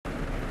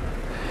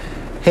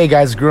Hey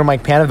guys, Guru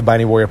Mike Pan of the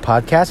Binding Warrior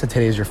Podcast, and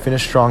today is your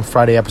Finish Strong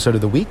Friday episode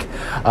of the week,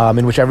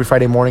 in which every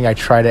Friday morning I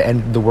try to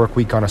end the work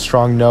week on a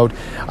strong note,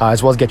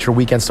 as well as get your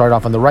weekend started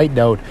off on the right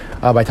note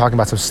by talking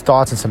about some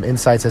thoughts and some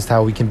insights as to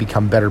how we can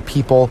become better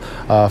people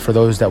for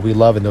those that we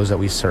love and those that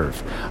we serve.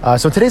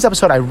 So in today's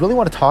episode, I really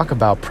want to talk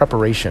about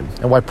preparation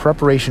and why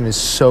preparation is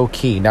so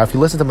key. Now, if you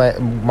listen to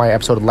my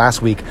episode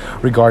last week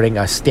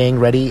regarding staying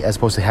ready as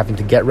opposed to having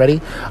to get ready,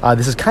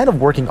 this is kind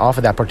of working off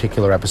of that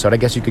particular episode. I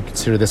guess you could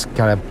consider this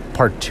kind of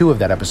part 2 of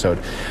that episode.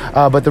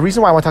 But the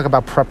reason why I want to talk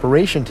about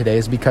preparation today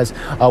is because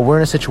we're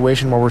in a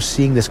situation where we're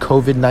seeing this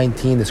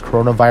COVID-19, this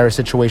coronavirus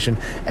situation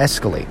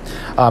escalate.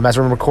 As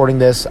we're recording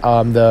this,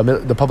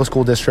 the public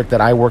school district that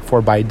I work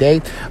for by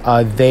day,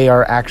 they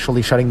are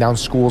actually shutting down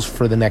schools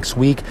for the next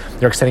week.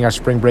 They're extending our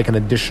spring break an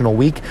additional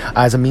week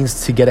as a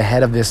means to get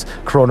ahead of this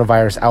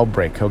coronavirus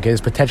outbreak, okay, this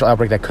potential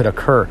outbreak that could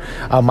occur.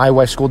 My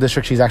wife's school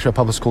district, she's actually a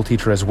public school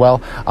teacher as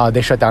well.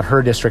 They shut down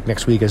her district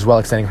next week as well,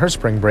 extending her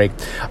spring break.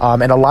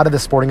 And a lot of the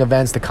sporting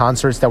events, the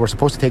concerts that were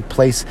supposed to take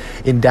place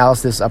in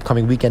Dallas this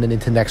upcoming weekend and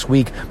into next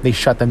week, they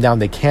shut them down.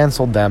 They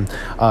canceled them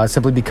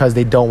simply because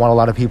they don't want a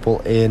lot of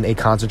people in a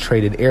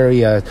concentrated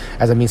area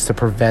as a means to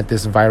prevent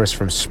this virus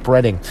from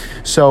spreading.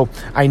 So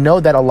I know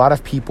that a lot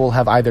of people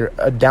have either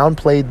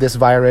downplayed this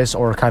virus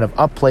or kind of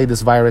upplayed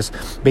this virus.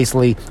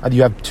 Basically,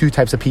 you have two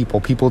types of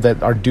people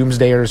that are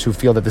doomsdayers who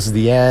feel that this is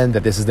the end,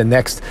 that this is the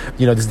next,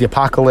 this is the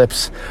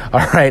apocalypse,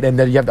 all right? And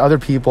then you have other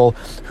people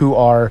who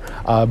are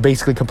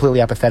basically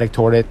completely apathetic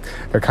toward it.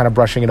 They're kind of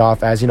brushing it off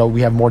as,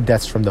 we have more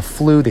deaths from the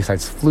flu. They cite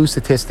flu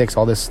statistics,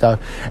 all this stuff,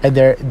 and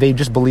they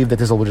just believe that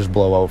this will just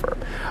blow over.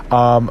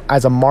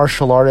 As a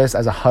martial artist,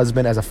 as a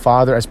husband, as a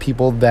father, as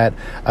people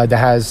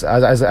as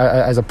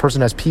a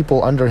person has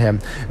people under him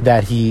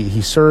that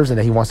he serves and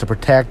that he wants to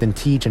protect and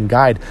teach and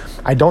guide,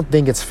 I don't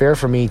think it's fair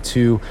for me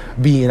to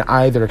be in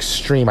either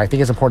extreme. I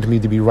think it's important to me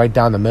to be right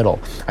down the middle.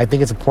 I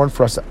think it's important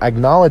for us to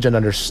acknowledge and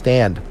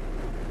understand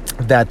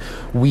that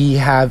we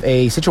have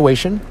a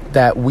situation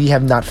that we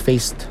have not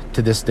faced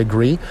to this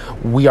degree.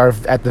 We are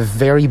at the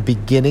very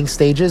beginning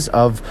stages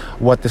of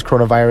what this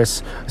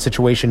coronavirus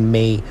situation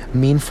may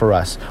mean for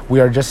us.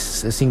 We are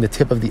just seeing the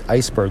tip of the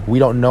iceberg. We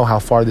don't know how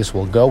far this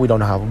will go. We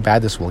don't know how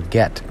bad this will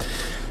get.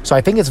 So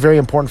I think it's very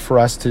important for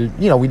us to,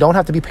 we don't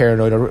have to be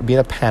paranoid or be in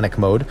a panic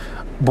mode,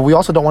 but we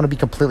also don't want to be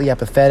completely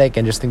apathetic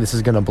and just think this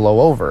is going to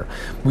blow over.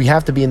 We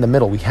have to be in the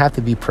middle. We have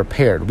to be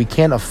prepared. We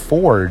can't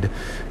afford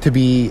to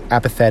be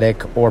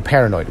apathetic or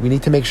paranoid. We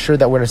need to make sure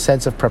that we're in a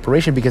sense of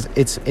preparation because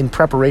it's in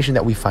preparation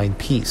that we find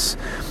peace.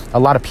 A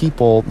lot of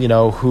people,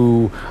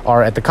 who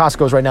are at the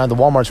Costco's right now, the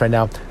Walmarts right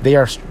now, they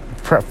are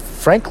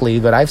frankly,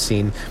 that I've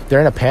seen,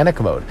 they're in a panic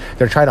mode.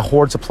 They're trying to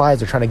hoard supplies.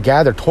 They're trying to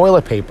gather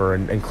toilet paper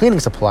and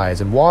cleaning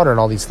supplies and water and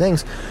all these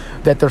things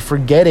that they're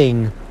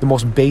forgetting the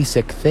most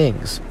basic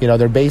things.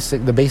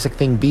 The basic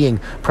thing being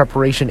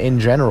preparation in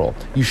general.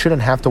 You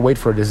shouldn't have to wait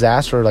for a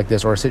disaster like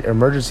this or an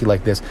emergency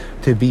like this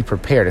to be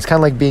prepared. It's kind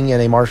of like being in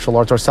a martial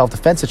arts or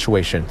self-defense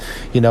situation.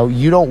 You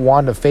don't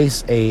want to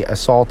face a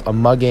assault, a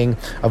mugging,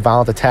 a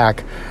violent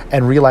attack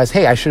and realize,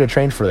 hey, I should have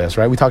trained for this,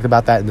 right? We talked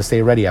about that in the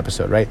Stay Ready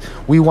episode, right?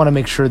 We want to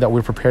make sure that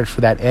we're prepared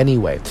for that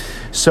anyway.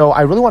 So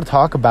I really want to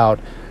talk about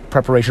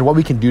preparation, what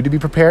we can do to be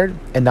prepared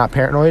and not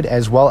paranoid,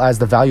 as well as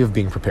the value of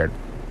being prepared.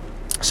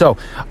 So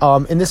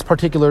in this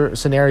particular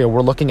scenario,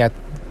 we're looking at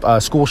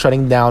school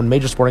shutting down,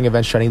 major sporting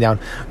events shutting down.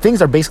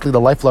 Things are basically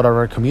the lifeblood of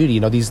our community.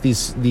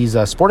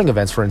 These sporting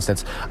events, for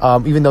instance,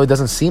 even though it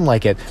doesn't seem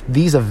like it,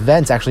 these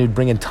events actually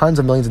bring in tons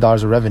of millions of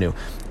dollars of revenue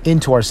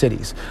into our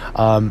cities.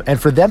 And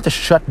for them to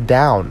shut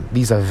down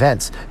these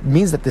events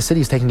means that the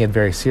city is taking it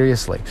very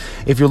seriously.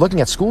 If you're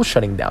looking at schools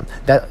shutting down,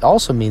 that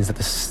also means that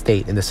the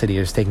state and the city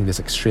is taking this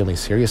extremely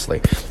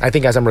seriously. I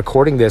think as I'm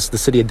recording this, the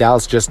city of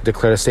Dallas just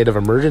declared a state of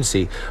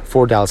emergency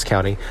for Dallas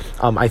County.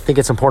 I think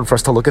it's important for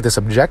us to look at this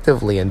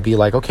objectively and be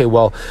like, okay,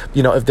 well,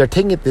 if they're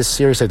taking it this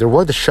seriously, they're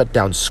willing to shut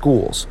down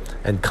schools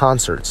and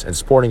concerts and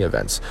sporting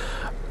events.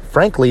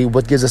 Frankly,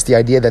 what gives us the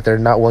idea that they're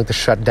not willing to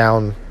shut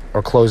down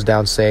or close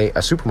down, say,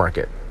 a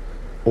supermarket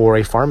or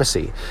a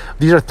pharmacy?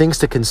 These are things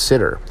to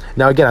consider.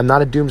 Now, again, I'm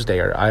not a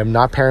doomsdayer. I'm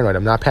not paranoid.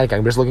 I'm not panicking.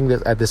 I'm just looking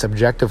at this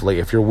objectively.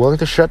 If you're willing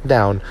to shut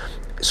down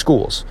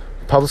schools,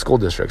 public school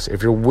districts,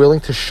 if you're willing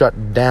to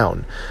shut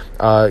down,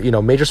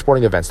 major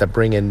sporting events that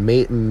bring in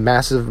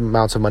massive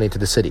amounts of money to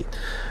the city,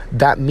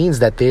 that means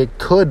that they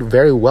could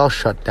very well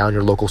shut down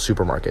your local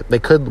supermarket. They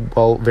could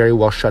very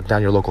well shut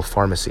down your local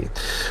pharmacy.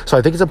 So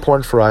I think it's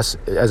important for us,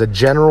 as a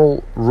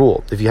general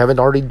rule, if you haven't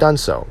already done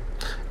so,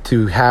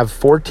 to have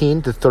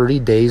 14 to 30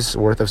 days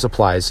worth of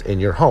supplies in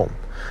your home.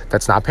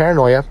 That's not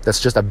paranoia. That's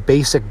just a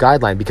basic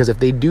guideline, because if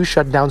they do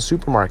shut down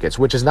supermarkets,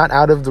 which is not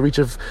out of the reach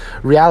of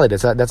reality,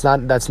 that's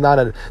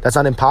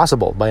not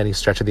impossible by any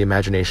stretch of the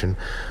imagination,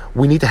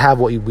 we need to have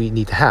what we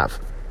need to have.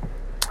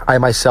 I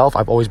myself,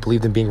 I've always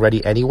believed in being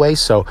ready anyway.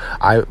 So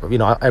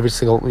every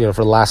single,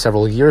 for the last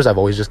several years, I've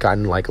always just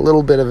gotten like a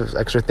little bit of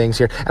extra things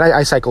here. And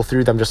I cycle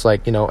through them just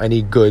like,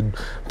 any good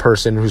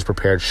person who's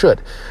prepared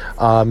should.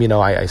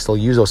 I still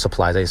use those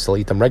supplies. I still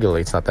eat them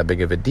regularly. It's not that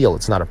big of a deal.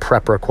 It's not a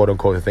prepper, quote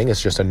unquote thing.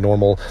 It's just a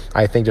normal,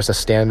 I think just a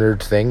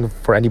standard thing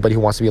for anybody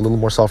who wants to be a little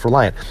more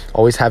self-reliant.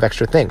 Always have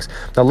extra things.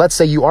 Now, let's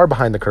say you are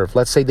behind the curve.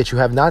 Let's say that you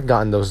have not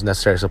gotten those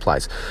necessary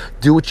supplies.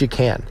 Do what you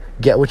can.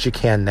 Get what you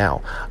can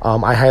now.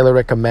 I highly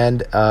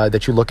recommend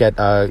that you look at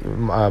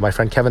my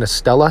friend Kevin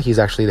Estella. He's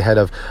actually the head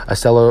of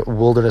Estella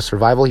Wilderness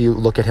Survival. You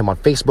look at him on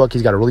Facebook.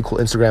 He's got a really cool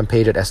Instagram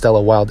page at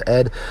Estella Wild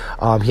Ed.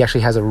 He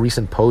actually has a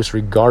recent post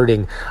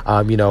regarding,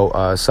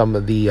 some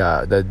of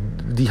the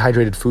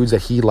dehydrated foods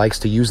that he likes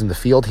to use in the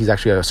field. He's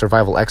actually a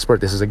survival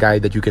expert. This is a guy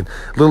that you can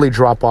literally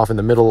drop off in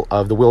the middle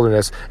of the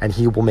wilderness and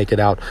he will make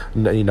it out.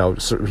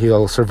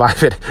 He'll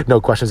survive it,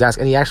 no questions asked.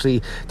 And he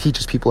actually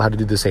teaches people how to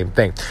do the same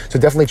thing. So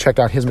definitely check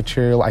out his material.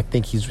 I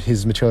think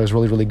his material is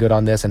really, really good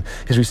on this, and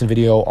his recent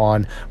video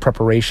on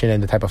preparation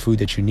and the type of food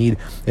that you need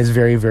is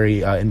very,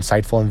 very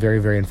insightful and very,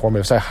 very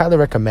informative. So I highly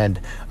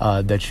recommend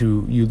that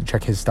you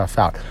check his stuff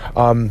out.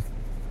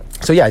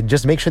 So yeah,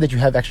 just make sure that you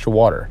have extra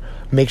water.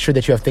 Make sure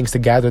that you have things to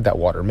gather that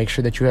water. Make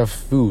sure that you have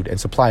food and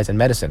supplies and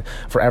medicine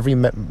for every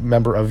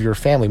member of your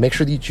family. Make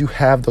sure that you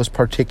have those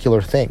particular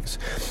things.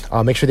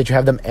 Make sure that you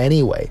have them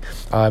anyway.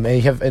 And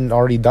you haven't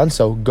already done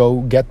so,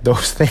 go get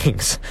those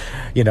things.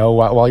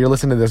 While you're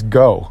listening to this,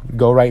 go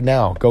right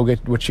now. Go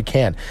get what you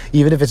can.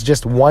 Even if it's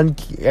just one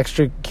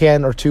extra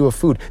can or two of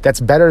food, that's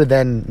better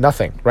than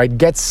nothing, right?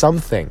 Get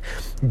something.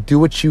 Do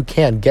what you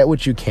can, get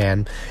what you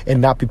can,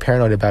 and not be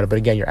paranoid about it. But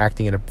again, you're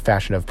acting in a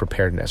fashion of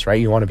preparedness, right?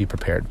 You want to be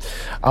prepared.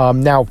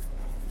 Now,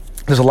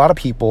 there's a lot of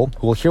people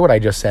who will hear what I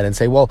just said and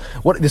say, well,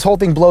 what this whole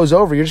thing blows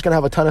over. You're just going to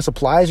have a ton of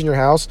supplies in your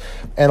house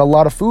and a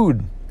lot of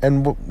food.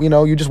 And,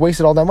 you just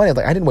wasted all that money.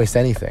 Like, I didn't waste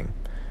anything.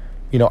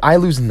 I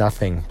lose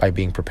nothing by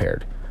being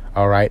prepared.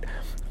 All right.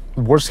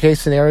 Worst case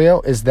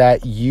scenario is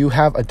that you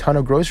have a ton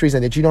of groceries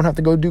and that you don't have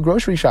to go do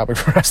grocery shopping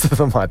for the rest of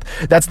the month.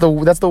 That's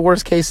the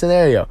worst case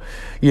scenario.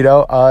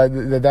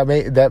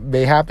 That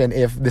may happen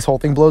if this whole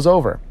thing blows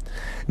over.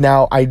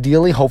 Now,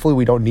 ideally, hopefully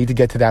we don't need to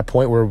get to that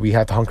point where we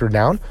have to hunker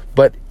down.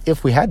 But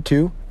if we had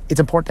to, it's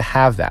important to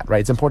have that,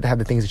 right? It's important to have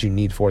the things that you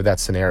need for that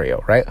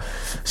scenario, right?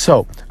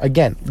 So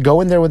again,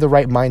 go in there with the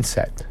right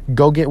mindset.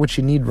 Go get what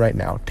you need right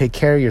now. Take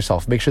care of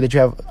yourself. Make sure that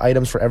you have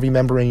items for every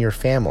member in your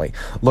family.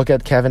 Look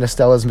at Kevin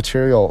Estella's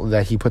material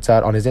that he puts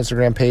out on his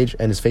Instagram page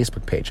and his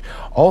Facebook page.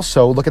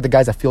 Also, look at the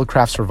guys at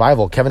Fieldcraft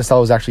Survival. Kevin Estella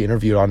was actually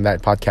interviewed on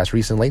that podcast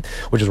recently,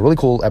 which is a really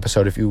cool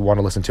episode if you want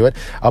to listen to it.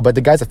 But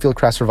the guys at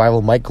Fieldcraft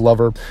Survival, Mike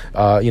Glover,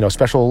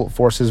 Special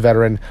Forces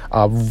veteran,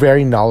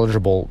 very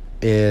knowledgeable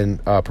in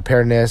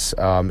preparedness,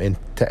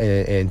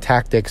 in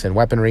tactics and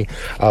weaponry.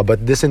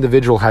 But this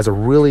individual has a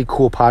really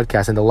cool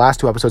podcast. And the last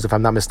two episodes, if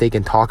I'm not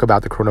mistaken, talk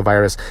about the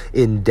coronavirus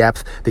in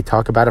depth. They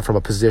talk about it from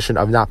a position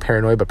of not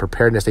paranoia, but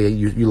preparedness. They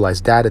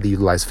utilize data, they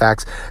utilize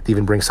facts, they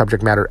even bring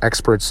subject matter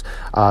experts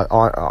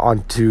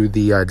onto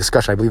the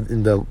discussion. I believe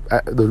in the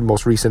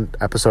most recent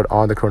episode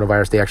on the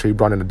coronavirus, they actually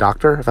brought in a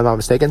doctor, if I'm not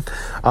mistaken,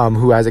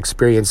 who has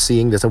experience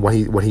seeing this and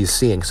what he's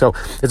seeing. So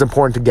it's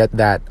important to get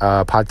that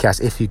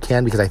podcast if you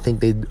can, because I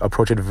think they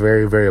approach it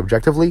very, very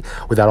objectively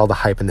without all the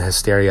hype and the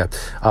hysteria,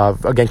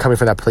 again, coming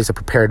from that place of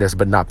preparedness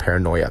but not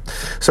paranoia.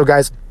 So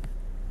guys,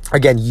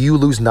 again, you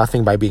lose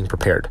nothing by being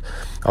prepared.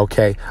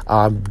 Okay,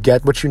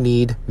 get what you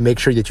need. Make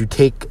sure that you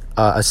take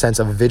a sense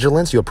of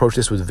vigilance. You approach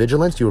this with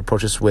vigilance. You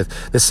approach this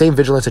with the same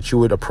vigilance that you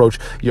would approach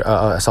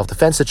a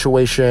self-defense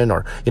situation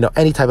or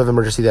any type of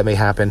emergency that may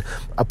happen.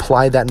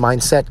 Apply that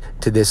mindset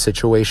to this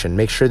situation.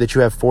 Make sure that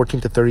you have 14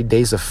 to 30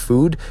 days of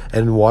food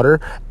and water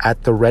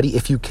at the ready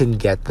if you can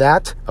get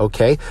that.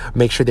 Okay,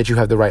 make sure that you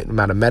have the right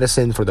amount of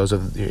medicine for those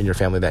in your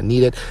family that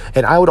need it.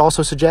 And I would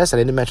also suggest, and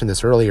I didn't mention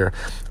this earlier,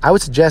 I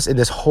would suggest in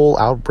this whole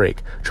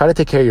outbreak, try to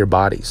take care of your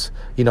bodies.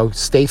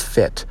 Stay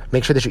fit.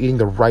 Make sure that you're eating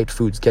the right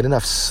foods. Get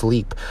enough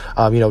sleep.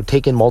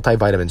 Take in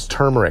multivitamins,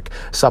 turmeric,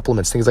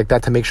 supplements, things like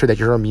that to make sure that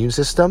your immune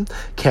system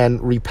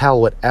can repel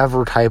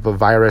whatever type of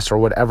virus or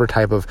whatever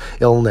type of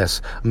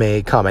illness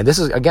may come. And this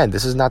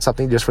is not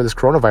something just for this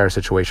coronavirus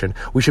situation.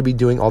 We should be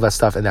doing all that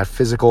stuff in that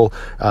physical,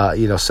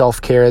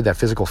 self-care, that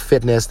physical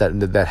fitness,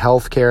 that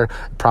health care,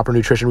 proper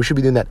nutrition. We should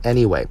be doing that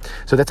anyway.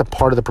 So that's a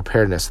part of the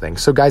preparedness thing.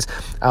 So guys,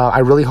 I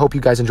really hope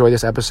you guys enjoy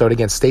this episode.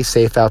 Again, stay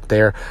safe out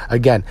there.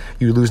 Again,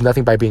 you lose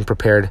nothing by being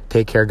prepared.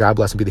 Take care. God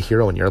bless and be the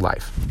hero in your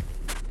life.